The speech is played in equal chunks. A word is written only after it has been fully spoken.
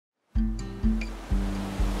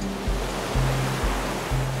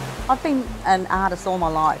I've been an artist all my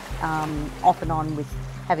life, off and on with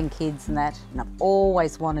having kids and that, and I've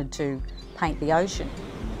always wanted to paint the ocean.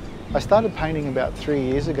 I started painting about 3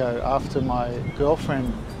 years ago after my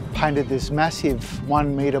girlfriend painted this massive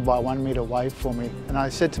 1 metre by 1 metre wave for me, and I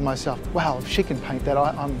said to myself, wow, if she can paint that,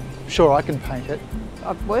 I'm sure I can paint it.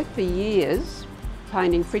 I've worked for years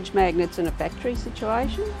painting fridge magnets in a factory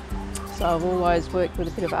situation, so I've always worked with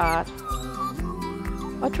a bit of art.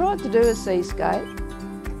 I tried to do a seascape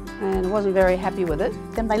and wasn't very happy with it.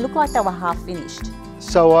 Then they looked like they were half finished.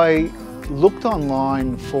 So I looked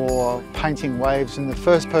online for painting waves, and the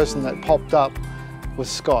first person that popped up was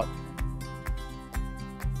Scott.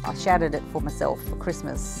 I shadowed it for myself for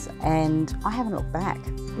Christmas and I haven't looked back.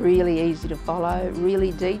 Really easy to follow,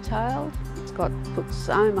 really detailed. Scott put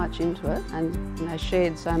so much into it and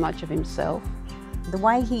shared so much of himself. The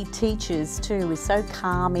way he teaches too is so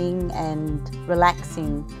calming and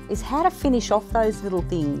relaxing, is how to finish off those little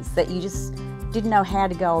things that you just didn't know how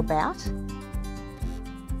to go about.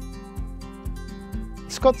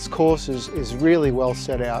 Scott's course is really well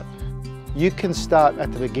set out. You can start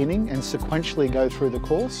at the beginning and sequentially go through the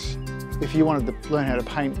course. If you wanted to learn how to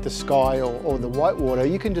paint the sky or the whitewater,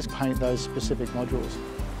 you can just paint those specific modules.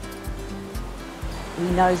 He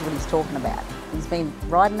knows what he's talking about. He's been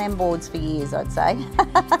riding them boards for years, I'd say.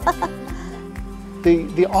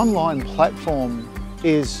 The online platform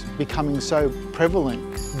is becoming so prevalent.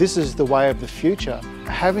 This is the way of the future.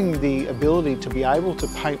 Having the ability to be able to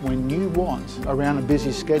paint when you want around a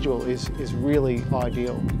busy schedule is really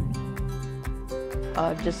ideal.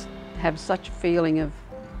 I just have such a feeling of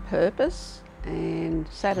purpose and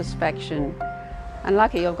satisfaction. And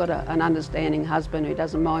lucky I've got an understanding husband who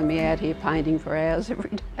doesn't mind me out here painting for hours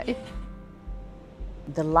every day.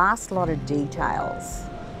 The last lot of details,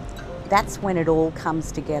 that's when it all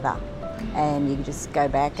comes together. And you can just go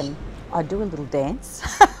back and I do a little dance.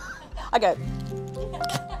 I go.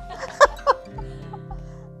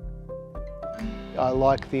 I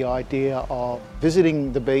like the idea of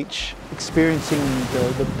visiting the beach, experiencing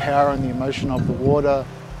the power and the emotion of the water.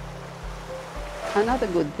 Another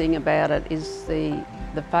good thing about it is the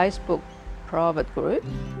Facebook private group.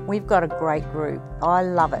 We've got a great group. I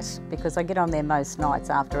love it because I get on there most nights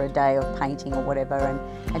after a day of painting or whatever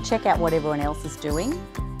and check out what everyone else is doing.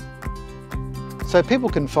 So people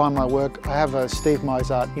can find my work. I have a Steve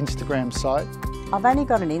Myers Art Instagram site. I've only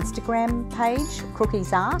got an Instagram page,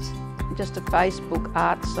 Crookie's Art. Just a Facebook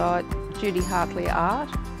art site, Judy Hartley Art.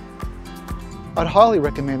 I'd highly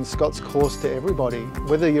recommend Scott's course to everybody,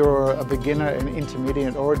 whether you're a beginner, an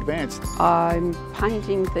intermediate or advanced. I'm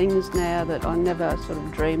painting things now that I never sort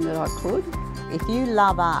of dreamed that I could. If you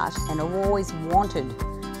love art and have always wanted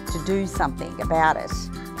to do something about it,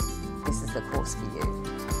 this is the course for you.